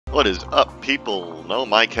What is up, people? No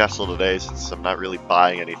my castle today, since I'm not really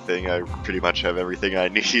buying anything. I pretty much have everything I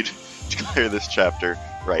need to clear this chapter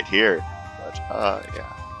right here. But,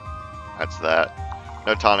 yeah. That's that.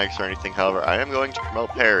 No tonics or anything, however, I am going to promote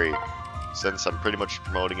Perry, since I'm pretty much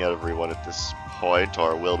promoting everyone at this point,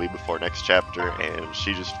 or will be before next chapter, and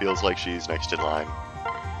she just feels like she's next in line.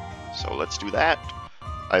 So let's do that.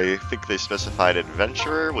 I think they specified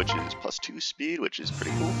Adventurer, which is +2 speed, which is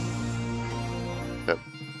pretty cool. Yep.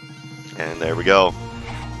 And there we go.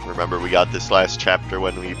 Remember, we got this last chapter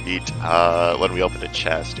when we beat, when we opened a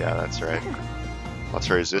chest. Yeah, that's right. Lots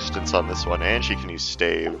of resistance on this one, and she can use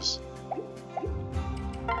staves.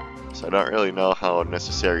 So I don't really know how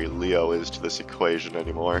necessary Leo is to this equation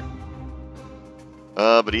anymore.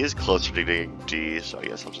 But he is closer to getting D, so I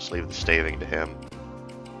guess I'll just leave the staving to him.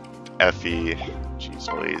 Effie.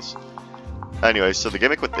 Jeez Louise. Anyway, so the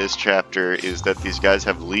gimmick with this chapter is that these guys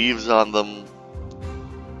have leaves on them.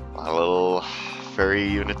 Little fairy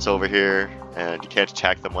units over here, and you can't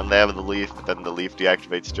attack them when they have the leaf, but then the leaf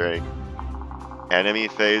deactivates during enemy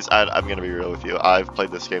phase. I'm gonna be real with you, I've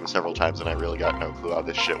played this game several times and I really got no clue how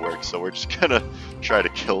this shit works, so we're just gonna try to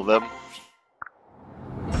kill them.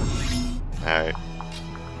 Alright.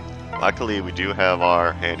 Luckily we do have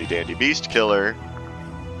our handy dandy beast killer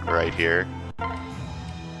right here.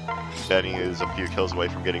 Benny is a few kills away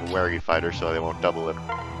from getting Wary Fighter, so they won't double him,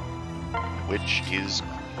 which is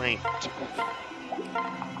great.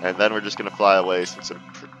 And then we're just gonna fly away, since I'm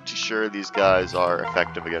pretty sure these guys are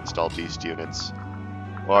effective against all beast units.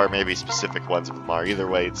 Or maybe specific ones of them are. Either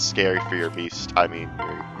way, it's scary for your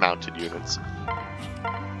your mounted units.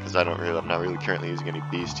 Because I'm not really currently using any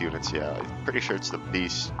beast units. Yeah, I'm pretty sure it's the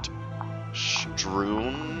beast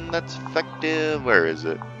Stroon that's effective. Where is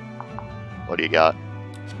it? What do you got?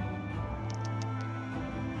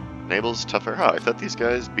 Enables tougher. Oh, I thought these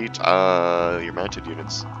guys beat your mounted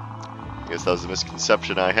units. I guess that was a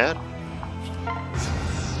misconception I had.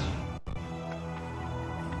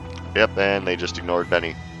 Yep, and they just ignored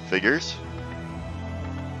Benny. Figures.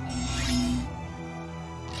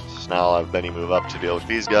 So now I'll have Benny move up to deal with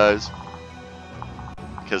these guys,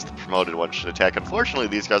 because the promoted one should attack. Unfortunately,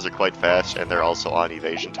 these guys are quite fast, and they're also on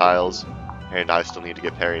evasion tiles, and I still need to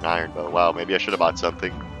get Parry and Iron Bow. Wow, maybe I should have bought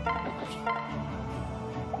something.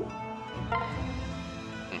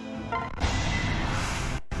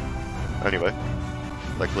 Anyway,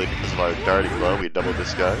 luckily because of our darting blow, we doubled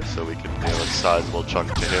this guy, so we can deal a sizable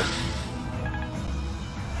chunk to him.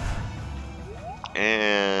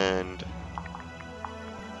 And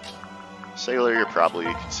Sailor, you're probably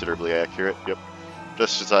considerably accurate. Yep,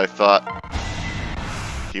 just as I thought.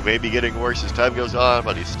 He may be getting worse as time goes on,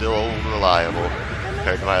 but he's still reliable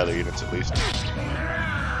compared to my other units, at least.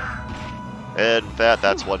 And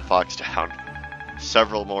that's one fox down.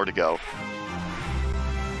 Several more to go.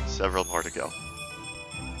 Several more to go.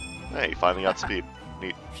 Hey, he finally got speed.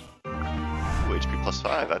 Neat. Ooh, HP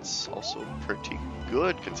 +5. That's also pretty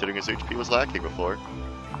good, considering his HP was lacking before.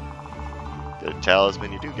 Get a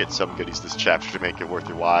talisman. You do get some goodies this chapter to make it worth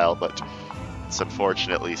your while, but it's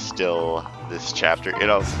unfortunately still this chapter. You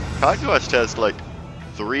know, Conquest has like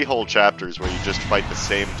 3 whole chapters where you just fight the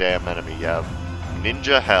same damn enemy. You have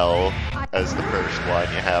Ninja Hell as the first one.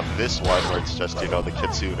 You have this one where it's just, the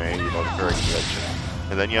Kitsune, the Furry Convention.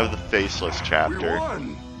 And then you have the Faceless chapter.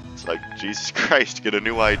 It's like, Jesus Christ, get a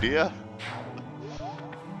new idea?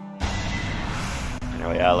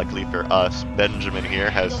 Anyway, yeah, luckily for us, Benjamin here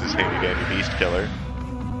has his handy-dandy beast killer.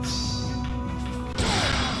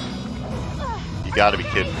 You gotta be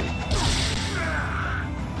kidding me.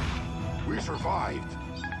 We survived.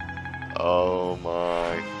 Oh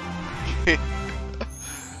my.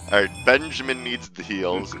 Alright, Benjamin needs the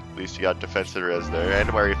heals. At least he got defensive res there.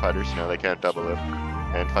 And Wary Fighters, they can't double him.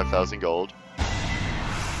 And 5,000 gold.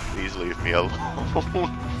 Please leave me alone.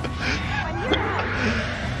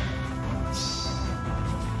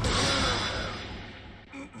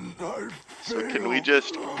 So can we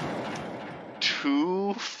just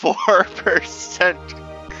 4%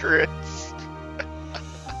 crits?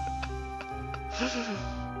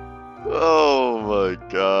 Oh my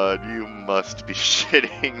god, you must be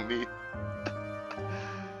shitting me.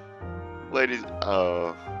 Ladies,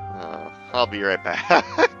 I'll be right back.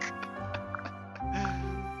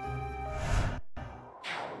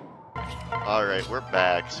 Alright, we're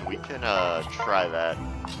back, so we can try that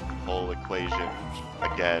whole equation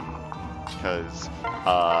again, because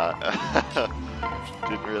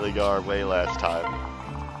didn't really go our way last time.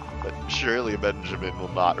 But surely Benjamin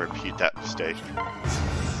will not repeat that mistake.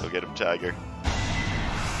 Go get him, Tiger.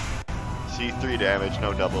 C3 damage,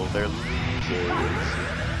 no double. They're losers.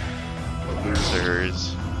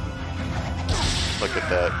 Losers. Look at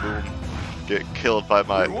that. Boom. Get killed by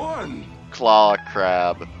my claw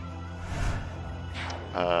crab.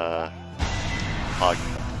 What the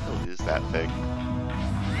hell is that thing?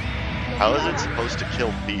 How is it supposed to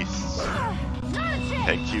kill beasts?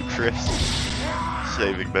 Thank you, Chris.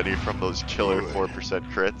 Saving Benny from those killer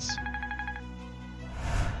 4% crits.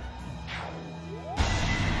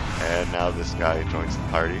 And now this guy joins the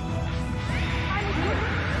party.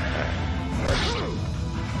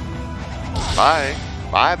 Bye.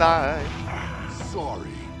 Bye-bye.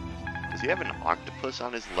 Sorry. Does he have an octopus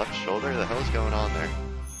on his left shoulder? The hell's going on there?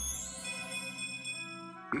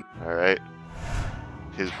 Alright.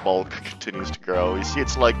 His bulk continues to grow. You see,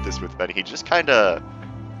 it's like this with Benny. He just kind of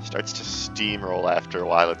starts to steamroll after a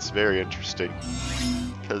while. It's very interesting.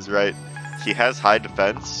 Because, right, he has high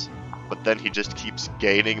defense, but then he just keeps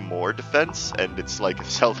gaining more defense, and it's like a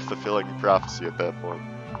self-fulfilling prophecy at that point.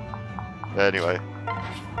 Anyway,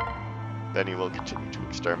 Benny will continue to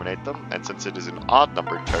exterminate them, and since it is an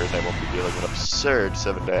odd-numbered turn, they won't be dealing an absurd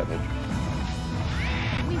 7 damage.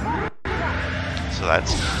 So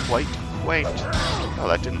that's quite quaint. Oh,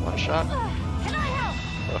 that didn't one-shot?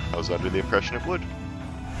 Oh, I was under the impression it would.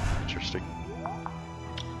 Interesting.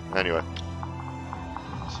 Anyway.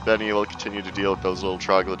 So Benny will continue to deal with those little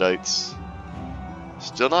troglodytes.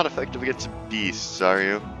 Still not effective against beasts, are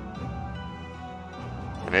you?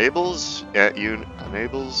 Enables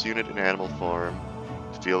unit in animal form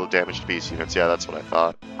to deal damage to beast units. Yeah, that's what I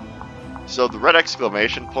thought. So the red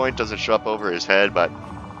exclamation point doesn't show up over his head, but,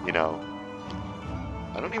 you know,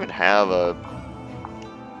 I don't even have a...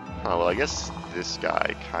 Oh, well, I guess this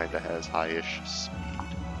guy kind of has high-ish speed.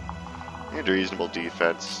 And reasonable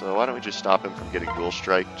defense, so why don't we just stop him from getting dual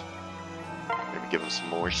striked? Maybe give him some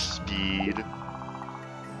more speed.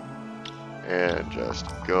 And just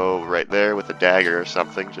go right there with a dagger or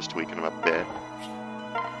something, just to weaken him a bit.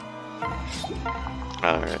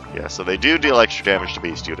 Alright, yeah, so they do deal extra damage to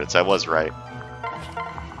beast units, I was right.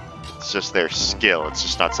 It's just their skill, it's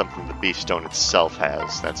just not something the beast stone itself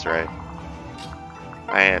has, that's right.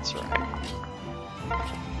 That's right.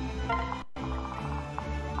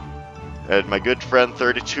 And my good friend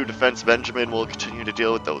 32 Defense Benjamin will continue to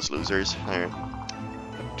deal with those losers. Alright.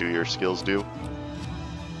 Do your skills do.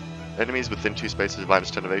 Enemies within 2 spaces of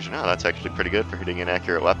 -10 evasion. Oh, that's actually pretty good for hitting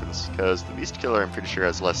inaccurate weapons, because the Beast Killer, I'm pretty sure,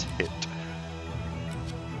 has less hit.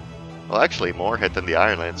 Well, actually, more hit than the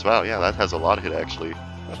Iron Lance. Wow, yeah, that has a lot of hit, actually.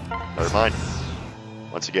 Never mind.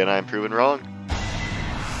 Once again, I am proven wrong.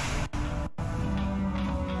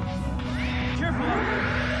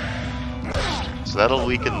 So that'll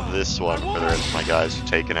weaken this one for the rest of my guys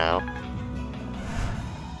taken out.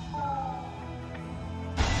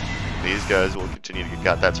 These guys will continue to get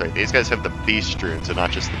got. That's right. These guys have the beast runes and not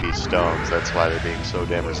just the beast stones. That's why they're being so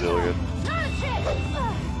damn resilient.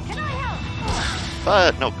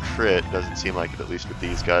 But no crit doesn't seem like it, at least with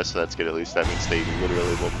these guys. So that's good. At least that means they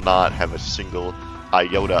literally will not have a single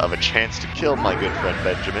iota of a chance to kill my good friend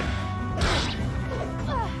Benjamin.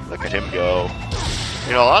 Look at him go.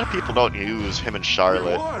 You know, a lot of people don't use him and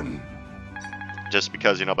Charlotte just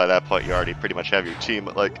because, you know, by that point you already pretty much have your team.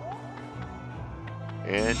 But like.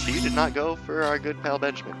 And he did not go for our good pal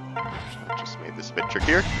Benjamin. That just made this a bit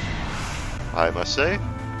trickier, I must say.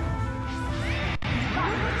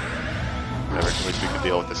 I reckon at least we can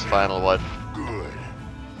deal with this final one. Good.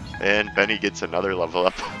 And Benny gets another level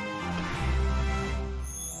up.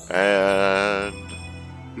 And...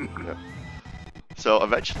 yeah. So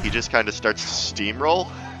eventually he just kind of starts to steamroll.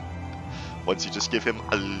 Once you just give him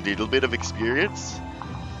a little bit of experience.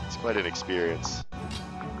 It's quite an experience.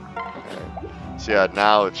 So yeah,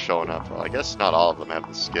 now it's showing up. Well, I guess not all of them have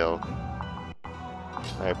the skill.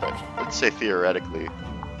 Alright, but let's say theoretically.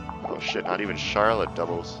 Oh shit, not even Charlotte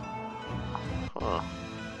doubles. Huh.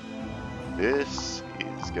 This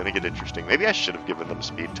is gonna get interesting. Maybe I should have given them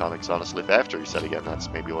speed tonics, honestly. If I have to reset again, that's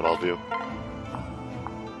maybe what I'll do.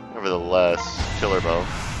 Nevertheless, killer bow.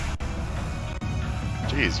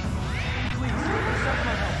 Jeez.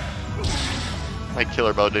 My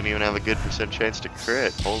killer bow didn't even have a good % chance to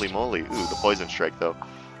crit. Holy moly. Ooh, the poison strike though.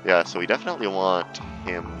 Yeah, so we definitely want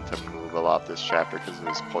him to move a lot this chapter because of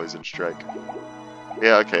his poison strike.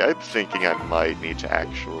 Yeah, okay, I'm thinking I might need to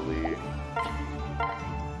actually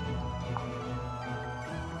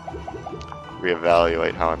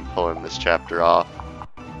reevaluate how I'm pulling this chapter off.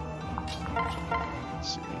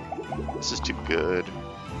 Let's see. This is too good.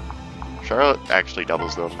 Charlotte actually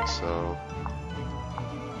doubles them, so...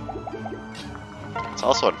 It's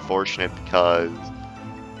also unfortunate because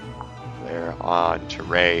they're on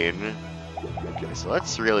terrain. Okay, so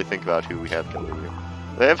let's really think about who we have coming here.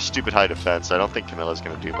 They have stupid high defense. I don't think Camilla's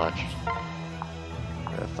going to do much.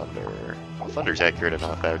 Thunder. Thunder's accurate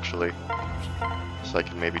enough, actually. So I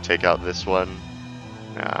can maybe take out this one.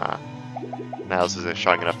 Nah. Niles isn't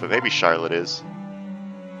strong enough, but maybe Charlotte is.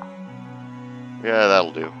 Yeah,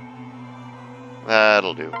 that'll do.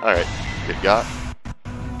 That'll do. Alright. Good God.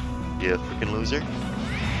 You freaking loser.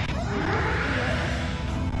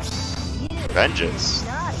 Vengeance.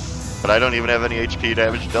 But I don't even have any HP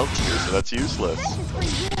damage dealt to me, so that's useless.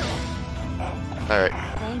 Alright.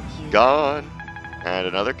 Gone. And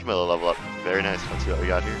another Camilla level up. Very nice. Let's see what we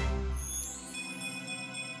got here.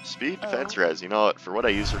 Speed, defense, res. You know what? For what I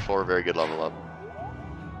use her for, very good level up.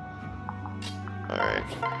 Alright.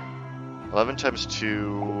 11 times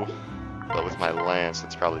 2. But with my lance,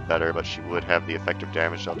 that's probably better, but she would have the effective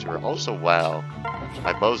damage dealt to her. Also, wow.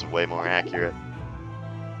 My bow's way more accurate.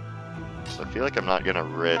 So I feel like I'm not gonna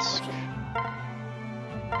risk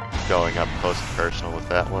going up close and personal with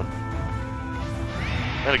that one.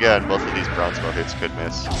 And again, both of these bronze bow hits could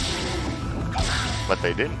miss. But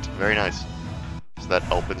they didn't. Very nice. So that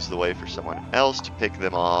opens the way for someone else to pick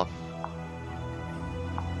them off.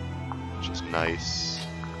 Which is nice.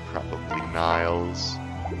 Probably Niles.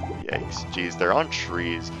 Yikes. Jeez, they're on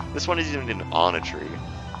trees. This one isn't even on a tree.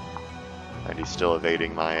 And he's still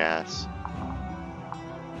evading my ass.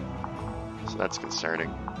 So that's concerning.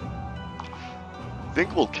 I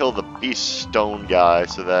think we'll kill the beast stone guy,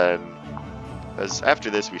 so then... Because after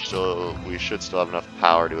this, we should still have enough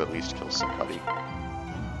power to at least kill somebody.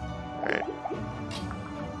 Alright.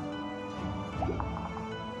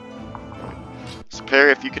 So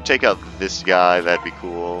Perry, if you could take out this guy, that'd be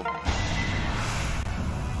cool.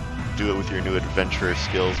 Do it with your new adventurer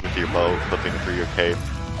skills with your bow, flipping through your cape.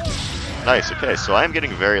 Nice, okay, so I'm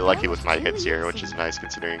getting very lucky with my hits here, which is nice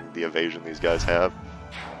considering the evasion these guys have.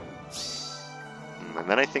 And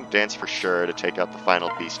then I think Dance for sure to take out the final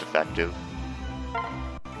beast effective.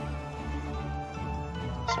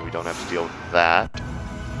 So we don't have to deal with that.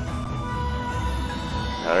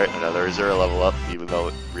 Alright, another Azura level up, even though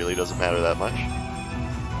it really doesn't matter that much.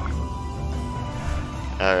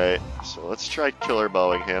 Alright, so let's try Killer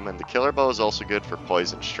Bowing him, and the Killer Bow is also good for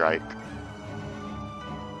Poison Strike.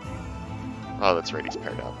 Oh, that's right, he's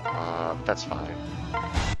paired up. That's fine.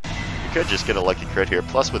 We could just get a lucky crit here,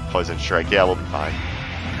 plus with Poison Strike, yeah, we'll be fine.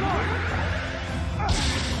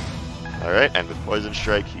 Alright, and with Poison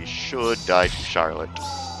Strike, he should die to Charlotte.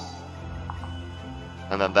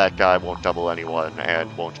 And then that guy won't double anyone,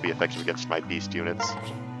 and won't be effective against my beast units.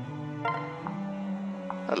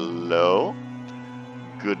 Hello?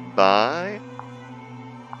 Goodbye.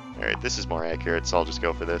 Alright, this is more accurate, so I'll just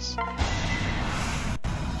go for this.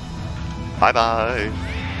 Bye-bye.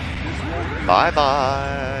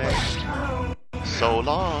 Bye-bye. So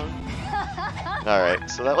long. Alright,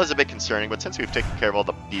 so that was a bit concerning, but since we've taken care of all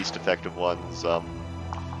the beast effective ones,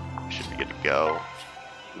 we should be good to go.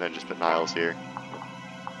 And then just put Niles here.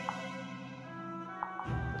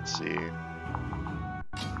 Let's see.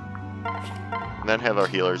 And then have our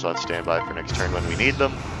healers on standby for next turn when we need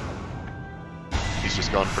them. He's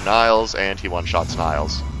just going for Niles, and he one-shots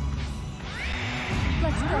Niles.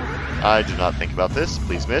 Let's go. I did not think about this.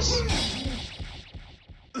 Please miss.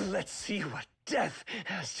 Let's see what death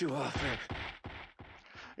has to offer.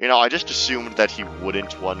 You know, I just assumed that he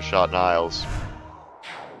wouldn't one-shot Niles.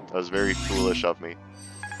 That was very foolish of me.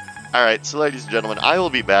 Alright, so ladies and gentlemen, I will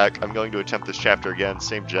be back. I'm going to attempt this chapter again.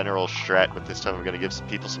 Same general strat, but this time I'm going to give some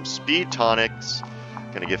people some speed tonics.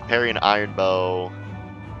 Going to give Perry an iron bow.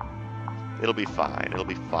 It'll be fine. It'll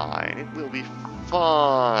be fine. It will be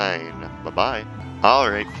fine. Bye-bye.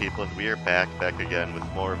 Alright, people, and we are back again with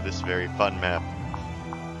more of this very fun map.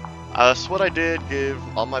 So what I did, give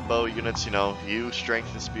all my bow units, you know, strength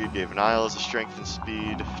and speed, gave Niles a strength and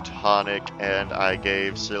speed tonic, and I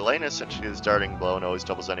gave Selena essentially the starting blow, and always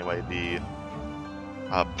doubles anyway, the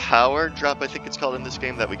power drop, I think it's called in this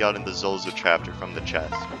game, that we got in the Zozo chapter from the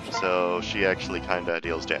chest. So she actually kinda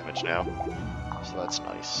deals damage now. So that's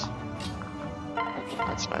nice.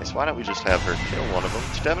 That's nice. Why don't we just have her kill one of them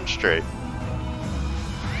to demonstrate?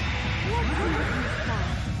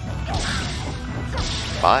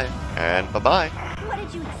 Bye, and bye-bye. What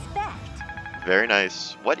did you expect? Very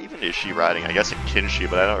nice. What even is she riding? I guess a Kinshi,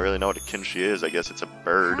 but I don't really know what a Kinshi is. I guess it's a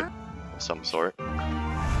bird of some sort.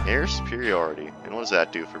 Air superiority. And what does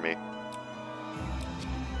that do for me?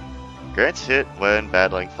 Grants hit when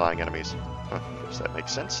battling flying enemies. Huh, I guess that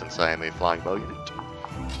makes sense since I am a flying bow unit.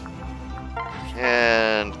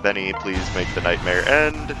 And Benny, please make the nightmare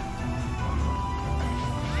end.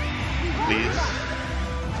 Please.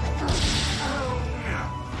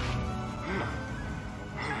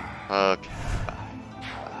 Okay.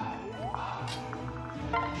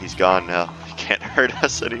 He's gone now. He can't hurt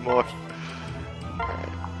us anymore.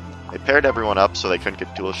 Alright. They paired everyone up so they couldn't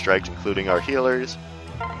get dual strikes, including our healers.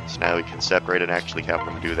 So now we can separate and actually have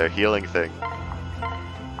them do their healing thing,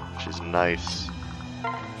 which is nice.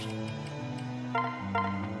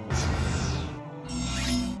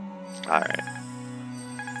 Alright.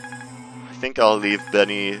 I think I'll leave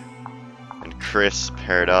Benny and Chris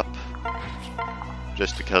paired up,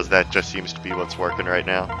 just because that just seems to be what's working right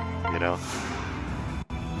now, you know?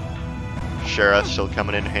 Shara still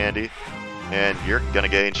coming in handy, and you're gonna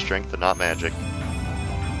gain strength and not magic.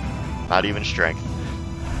 Not even strength.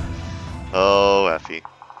 Oh, Effie.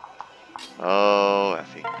 Oh,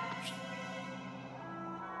 Effie.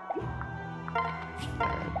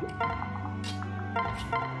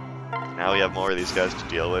 Now we have more of these guys to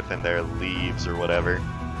deal with, and their leaves or whatever.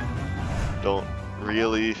 Don't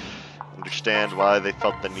really understand why they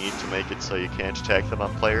felt the need to make it so you can't attack them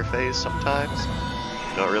on player phase sometimes.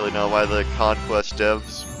 Don't really know why the Conquest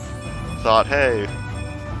devs thought, hey,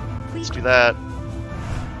 let's do that.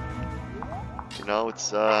 You know,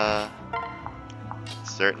 it's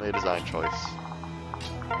certainly a design choice.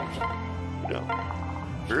 You know,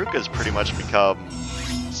 Veruca's pretty much become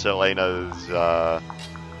Selena's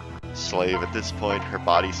slave at this point, her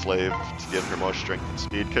body slave, to give her more strength and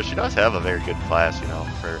speed, because she does have a very good class, you know,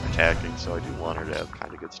 for attacking, so I do want her to have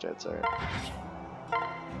kind of good stats. Alright.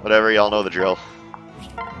 Whatever, y'all know the drill.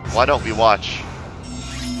 Why don't we watch?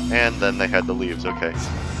 And then they had the leaves, okay.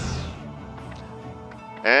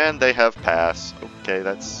 And they have pass. Okay,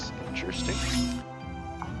 that's interesting.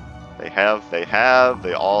 They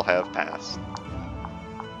all have pass.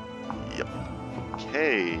 Yep.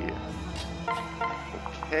 Okay.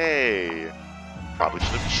 Okay. Probably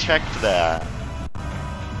should have checked that.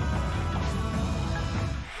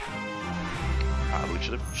 Probably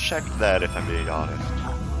should have checked that if I'm being honest.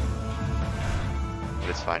 But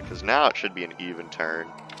it's fine, because now it should be an even turn.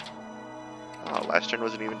 Last turn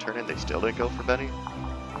was an even turn and they still didn't go for Benny?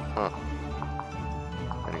 Huh.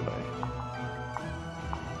 Anyway.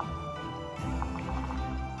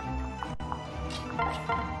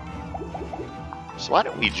 So why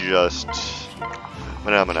don't we just...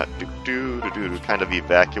 Phenomena kind of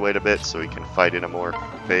evacuate a bit so we can fight in a more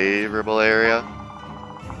favorable area.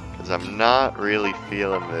 Because I'm not really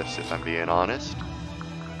feeling this, if I'm being honest.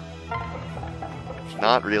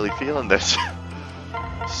 Not really feeling this.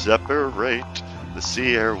 Separate the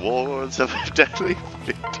sea-air wars of a deadly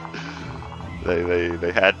fate.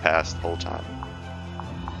 They had passed the whole time.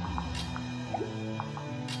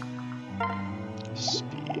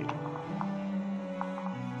 Speed.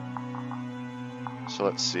 So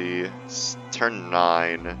let's see. It's turn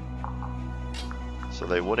 9. So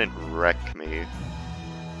they wouldn't wreck me.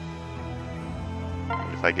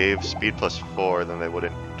 And if I gave speed plus 4, then they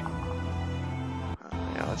wouldn't.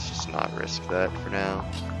 Yeah, let's just not risk that for now.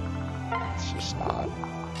 Let's just not.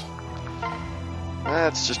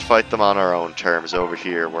 Let's just fight them on our own terms over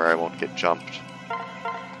here where I won't get jumped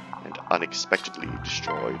and unexpectedly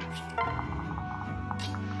destroyed.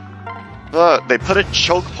 They put a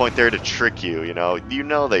choke point there to trick you, you know. You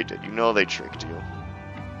know they did. You know they tricked you.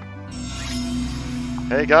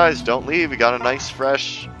 Hey guys, don't leave. We got a nice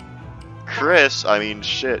fresh Chris. I mean,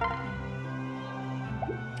 shit.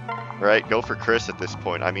 Right, go for Chris at this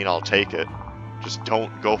point. I mean, I'll take it. Just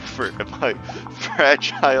don't go for my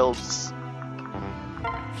fragiles.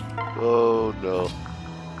 Oh no.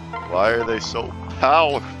 Why are they so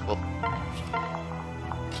powerful?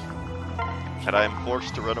 And I am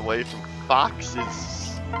forced to run away from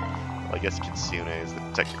foxes. Well, I guess kitsune is the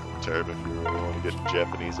technical term if you really want to get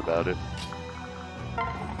Japanese about it.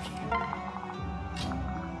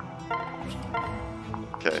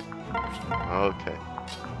 Okay. Okay.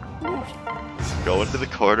 Go into the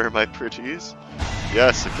corner, my pretties.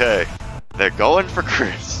 Yes, okay. They're going for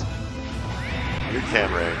Chris. Your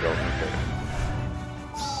camera angle. Okay.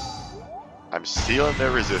 I'm sealing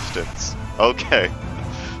their resistance. Okay.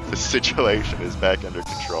 The situation is back under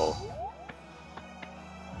control.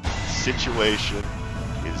 Situation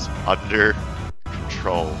is under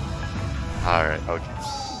control. Alright, okay.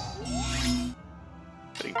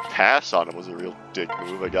 Getting pass on him was a real dick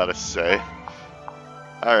move, I gotta say.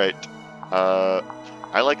 Alright.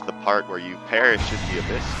 I like the part where you perish in the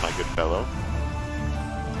abyss, my good fellow.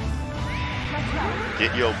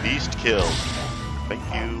 Get your beast killed. Thank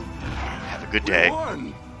you. Have a good day.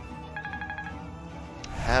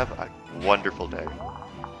 Have a wonderful day.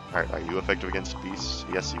 Alright, are you effective against beasts?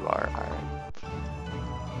 Yes, you are. Alright.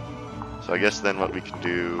 So I guess then what we can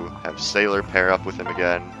do, have Sailor pair up with him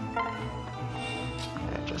again.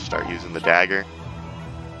 And just start using the dagger.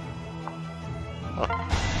 Oh,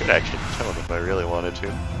 could actually kill him if I really wanted to.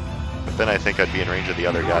 But then I think I'd be in range of the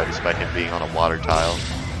other guy despite him being on a water tile.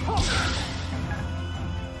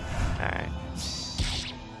 Alright.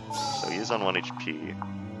 So he is on 1 HP.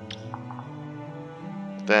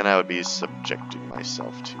 Then I would be subjecting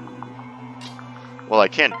myself to... Well, I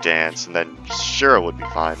can't dance, and then Shura would be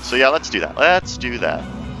fine. So yeah, let's do that. Let's do that.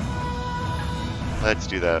 Let's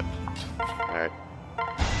do that. Alright.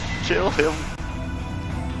 Kill him.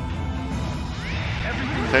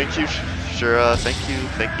 Thank you, Shura. Thank you,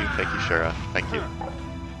 Shura. Thank you.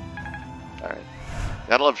 Alright.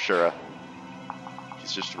 Gotta love Shura.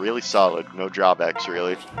 He's just really solid. No drawbacks,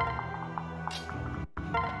 really.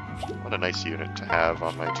 What a nice unit to have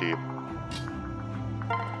on my team.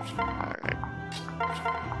 Alright.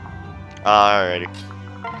 Alrighty.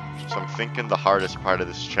 So I'm thinking the hardest part of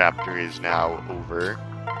this chapter is now over.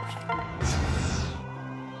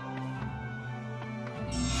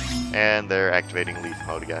 And they're activating leaf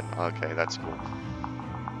mode again. Okay, that's cool.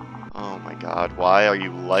 Oh my god, why are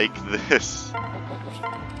you like this?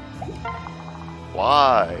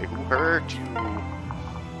 Why? Who hurt you?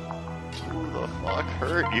 Who the fuck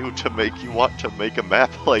hurt you to make you want to make a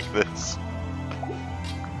map like this?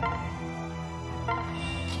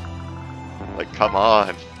 Like, come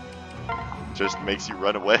on. Just makes you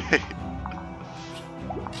run away.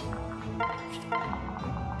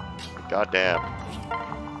 Goddamn.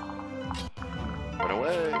 Run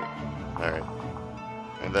away. Alright.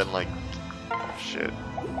 And then, like, shit.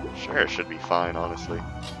 Sure, it should be fine, honestly.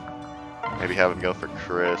 Maybe have him go for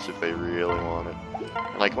Chris if they really want it.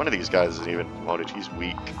 And, like, one of these guys isn't even promoted. He's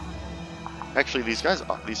weak. Actually, these guys,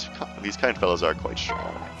 these kind of fellows are quite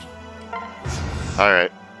strong.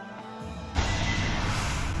 Alright.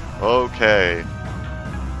 Okay.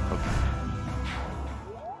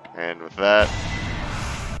 And with that,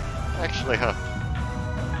 actually,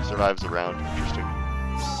 survives the round. Interesting.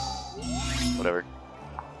 Whatever.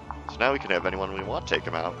 So now we can have anyone we want take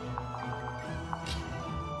him out.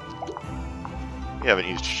 We haven't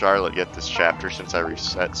used Charlotte yet this chapter since I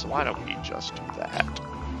reset, so why don't we just do that?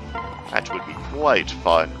 That would be quite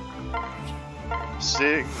fun.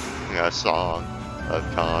 Sing a song of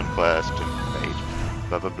conquest and fate.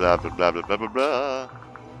 Blah blah blah blah blah blah blah blah blah.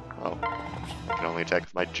 Oh, I can only attack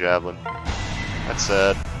with my javelin. That's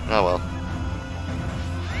sad. Oh well.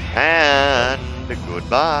 And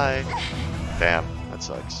goodbye. Damn, that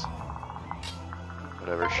sucks.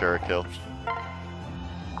 Whatever, sure, kill.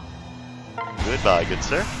 Goodbye, good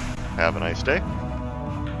sir. Have a nice day.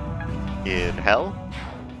 In hell.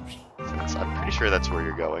 Since I'm pretty sure that's where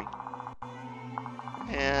you're going.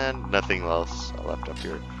 And nothing else left up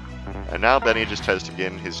here. And now Benny just has to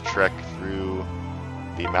begin his trek through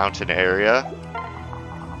the mountain area.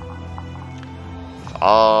 With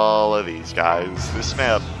all of these guys. This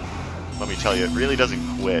map, let me tell you, it really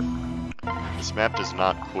doesn't quit. This map does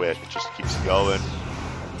not quit. It just keeps going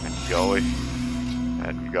and going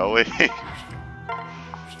and going.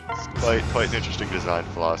 It's quite an interesting design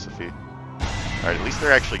philosophy. Alright, at least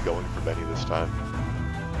they're actually going for Benny this time.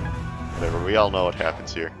 Whatever, we all know what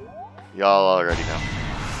happens here. Y'all already know.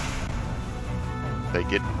 They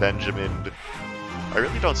get Benjamined. I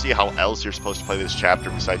really don't see how else you're supposed to play this chapter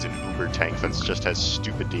besides an uber tank that just has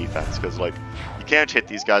stupid defense, because, like, you can't hit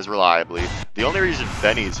these guys reliably. The only reason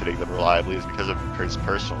Benny's hitting them reliably is because of his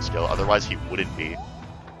personal skill, otherwise he wouldn't be.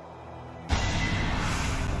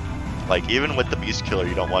 Like, even with the Beast Killer,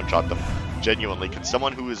 you don't one-shot them. Genuinely, can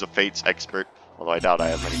someone who is a Fates expert, although I doubt I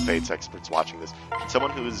have many Fates experts watching this, can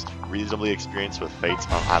someone who is reasonably experienced with Fates,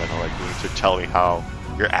 I don't know, like, willing to tell me how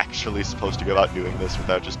you're actually supposed to go about doing this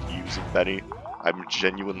without just using Benny? I'm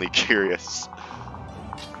genuinely curious.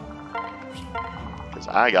 Because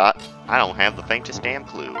I don't have the faintest damn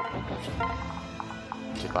clue.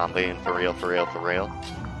 If I'm being for real.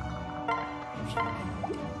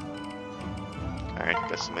 Alright,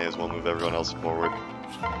 guess I may as well move everyone else forward.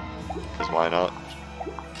 Because why not?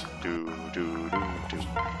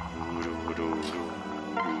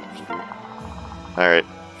 Alright.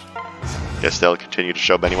 Guess they'll continue to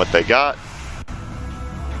show Benny what they got.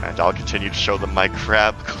 And I'll continue to show them my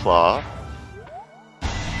crab claw.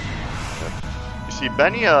 You see,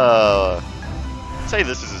 Benny, I'd say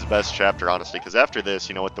this is his best chapter, honestly, because after this,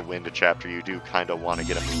 you know, with the Wind chapter, you do kind of want to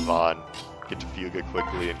get a move on, get to Fuga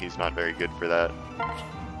quickly, and he's not very good for that.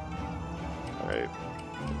 Alright,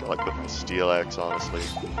 I think I'll equip my Steel Axe, honestly,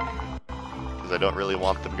 because I don't really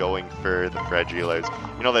want them going for the Fragiles.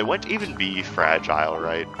 You know, they wouldn't even be fragile,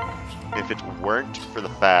 right? If it weren't for the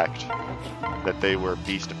fact that they were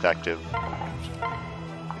beast effective.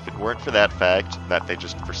 If it weren't for that fact that they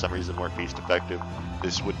just for some reason weren't beast effective,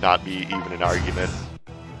 this would not be even an argument.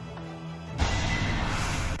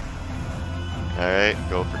 Alright,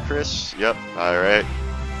 go for Chris. Yep, alright.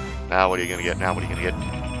 Now what are you gonna get?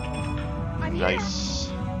 Nice.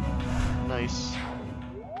 Nice.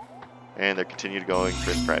 And they're continuing going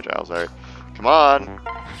for the fragiles. Alright. Come on.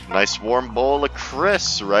 Nice warm bowl of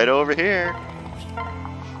Chris right over here.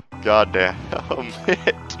 God damn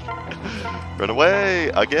it. Run away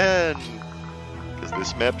again. Because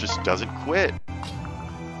this map just doesn't quit.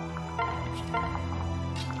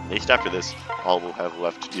 At least after this, all we'll have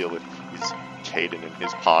left to deal with is Caden and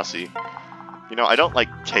his posse. You know, I don't like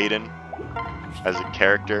Caden as a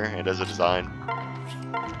character and as a design.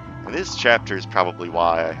 And this chapter is probably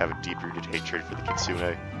why I have a deep-rooted hatred for the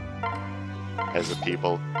Kitsune as a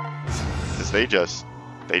people. Because they just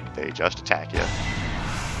attack you.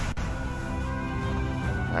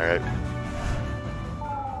 Alright.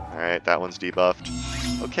 Alright, that one's debuffed.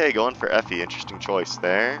 Okay, going for Effie. Interesting choice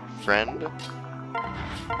there, friend.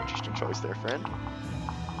 Interesting choice there, friend.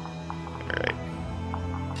 Alright.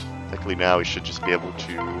 Technically now we should just be able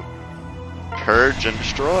to purge and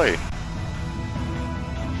destroy.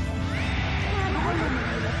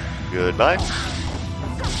 Goodbye.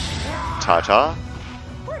 Ta-ta.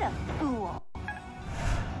 What a fool.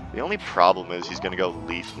 The only problem is he's gonna go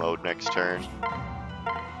leaf mode next turn.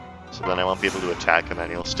 So then I won't be able to attack him and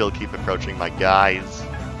he'll still keep approaching my guys.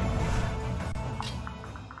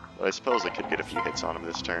 But I suppose I could get a few hits on him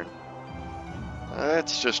this turn.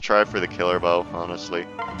 Let's just try for the killer bow, honestly.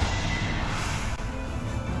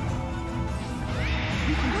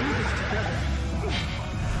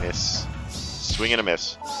 Miss. Swing and a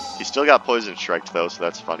miss. He still got poison striked though, so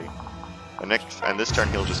that's funny. And this turn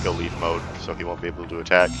he'll just go leaf mode, so he won't be able to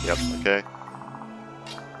attack. Yep, okay.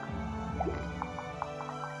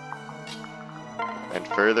 And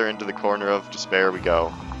further into the corner of despair we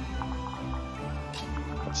go.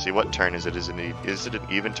 Let's see, what turn is it? Is it an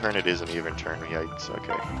even turn? It is an even turn. Yikes,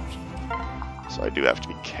 okay. So I do have to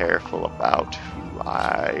be careful about who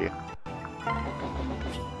I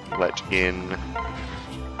let in.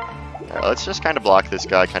 Alright, let's just kind of block this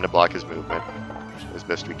guy, kind of block his movement as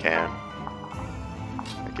best we can.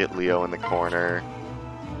 Get Leo in the corner.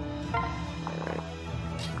 Alright.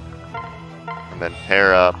 And then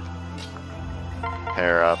pair up.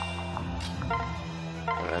 Pair up.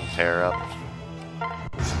 And then pair up.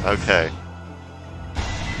 Okay.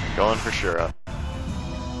 Going for Shura.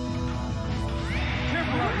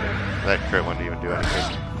 That crit wouldn't even do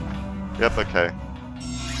anything. Yep, okay.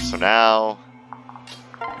 So now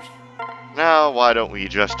why don't we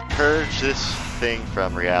just purge this thing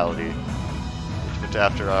from reality? Went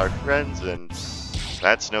after our friends and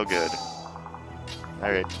that's no good.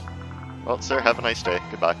 Alright. Well, sir, have a nice day.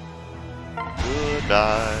 Goodbye.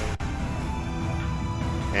 Goodbye.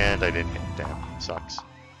 And I didn't hit. Damn. Sucks.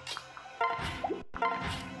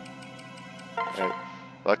 Alright.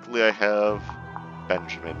 Luckily I have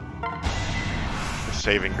Benjamin. The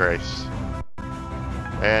saving grace.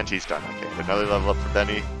 And he's done. Okay, another level up for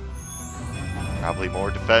Benny. Probably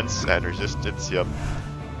more defense and resistance, yep.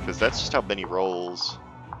 Because that's just how Benny rolls.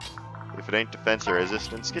 If it ain't defense or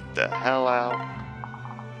resistance, get the hell out.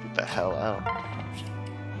 Get the hell out.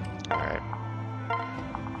 Alright.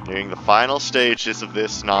 Nearing the final stages of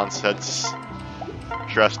this nonsense.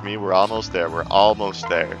 Trust me, we're almost there. We're almost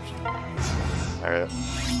there. Alright.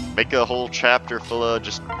 Make a whole chapter full of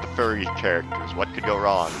just the furry characters. What could go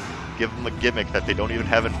wrong? Give them a gimmick that they don't even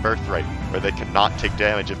have in Birthright, where they cannot take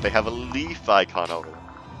damage if they have a leaf icon over them.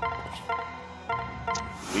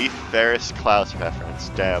 Leaf Ferris Klaus reference.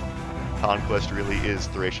 Damn. Conquest really is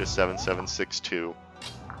Thracia 7762.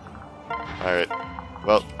 Alright.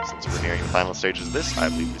 Well, since we're nearing the final stages of this, I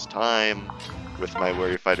believe it's time, with my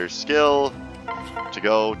Warrior Fighter's skill, to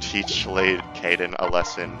go teach Caden a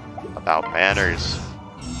lesson about manners.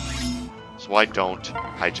 So why don't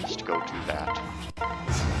I just go do that?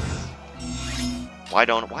 Why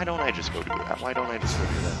don't I just go do that? Why don't I just go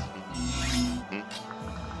do that?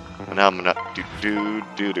 And I'm gonna do.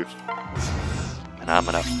 And I'm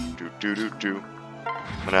gonna do.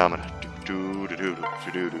 And I'm gonna do.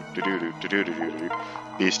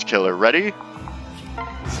 Beast Killer ready?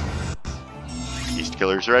 Beast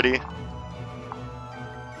Killer's ready.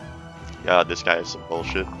 God, this guy is some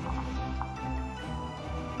bullshit.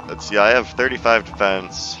 Let's see, I have 35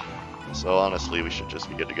 defense, so honestly we should just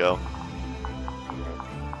be good to go.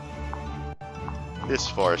 This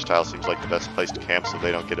forest tile seems like the best place to camp so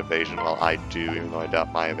they don't get evasion while I do, even though I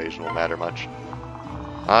doubt my evasion will matter much.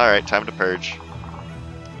 Alright, time to purge.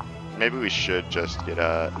 Maybe we should just get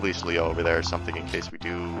at least Leo over there or something in case we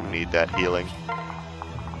do need that healing.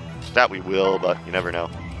 That we will, but you never know.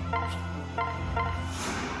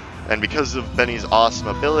 And because of Benny's awesome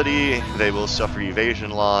ability, they will suffer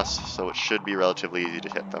evasion loss, so it should be relatively easy to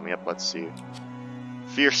hit them. Yep, let's see.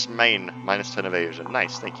 Fierce Mien, -10 evasion.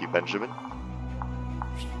 Nice, thank you, Benjamin.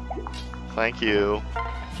 Thank you.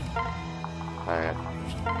 Alright.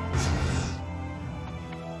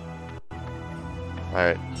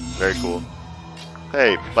 Alright, very cool.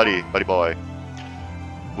 Hey, buddy boy.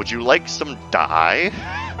 Would you like some dye?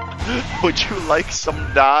 Would you like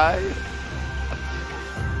some dye?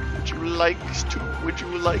 Would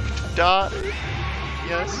you like to die?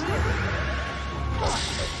 Yes?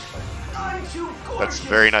 That's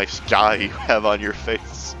very nice dye you have on your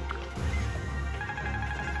face.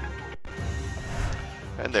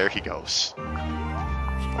 And there he goes.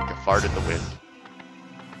 Like a fart in the wind.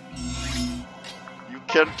 You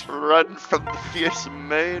can't run from the Fierce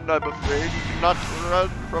Mien, I'm afraid. You cannot run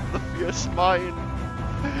from the Fierce Mien.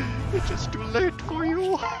 It is too late for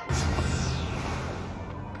you.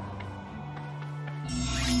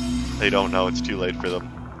 They don't know it's too late for them.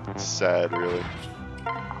 It's sad, really.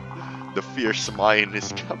 The Fierce Mien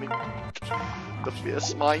is coming. The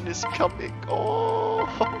Fierce Mien is coming. Oh!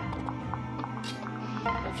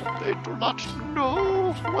 They do not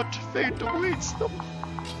know what fate awaits them.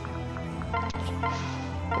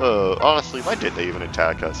 Honestly, why did they even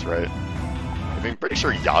attack us, right? I mean, pretty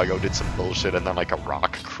sure Yago did some bullshit and then like a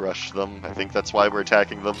rock crushed them. I think that's why we're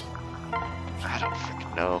attacking them. I don't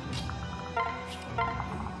freaking know.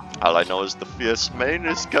 All I know is the Fierce Mien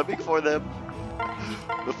is coming for them.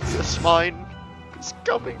 The Fierce Mien is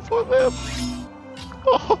coming for them.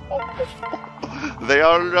 They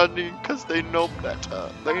are running because they know better.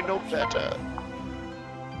 They know better.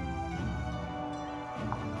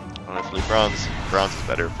 Honestly, bronze is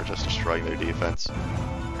better for just destroying their defense.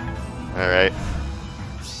 Alright.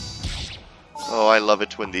 Oh, I love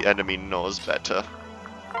it when the enemy knows better.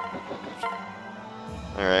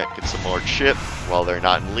 Alright, get some more chip while they're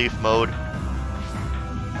not in leaf mode.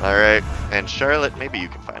 Alright, and Charlotte, maybe you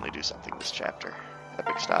can finally do something this chapter.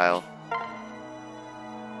 Epic style.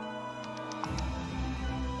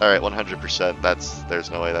 Alright, 100%. There's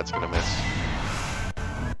no way that's gonna miss.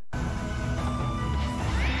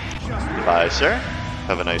 Bye, sir.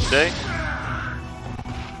 Have a nice day.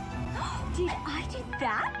 Did I do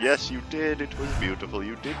that? Yes, you did. It was beautiful.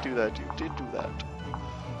 You did do that. You did do that.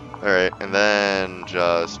 Alright, and then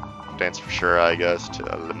just dance for sure, I guess, to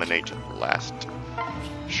eliminate the last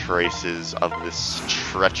traces of this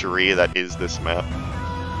treachery that is this map.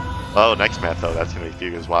 Oh, next map though, that's gonna be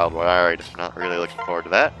Fuga's Wild One. Alright, not really looking forward to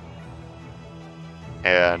that.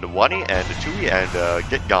 And 1E and 2E and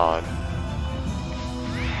get gone.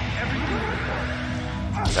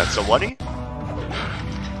 That's a 1E.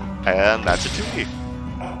 And that's a 2E.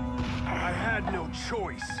 I had no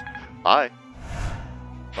choice. Bye.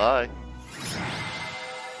 Bye.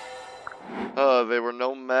 They were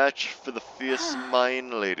no match for the Fierce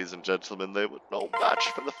Mien, ladies and gentlemen. They were no match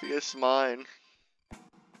for the Fierce Mien.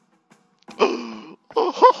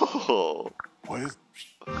 Oh. What is...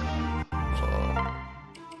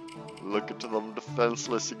 Look at them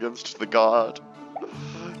defenseless against the god.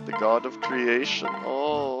 The god of creation.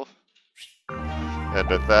 Oh. And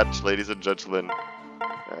with that, ladies and gentlemen,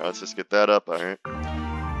 let's just get that up, alright?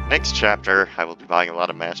 Next chapter, I will be buying a lot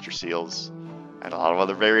of Master Seals and a lot of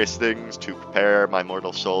other various things to prepare my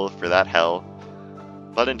mortal soul for that hell.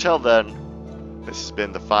 But until then, this has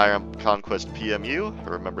been the Emblem Conquest PMU.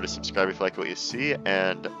 Remember to subscribe if you like what you see,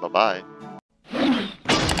 and bye-bye.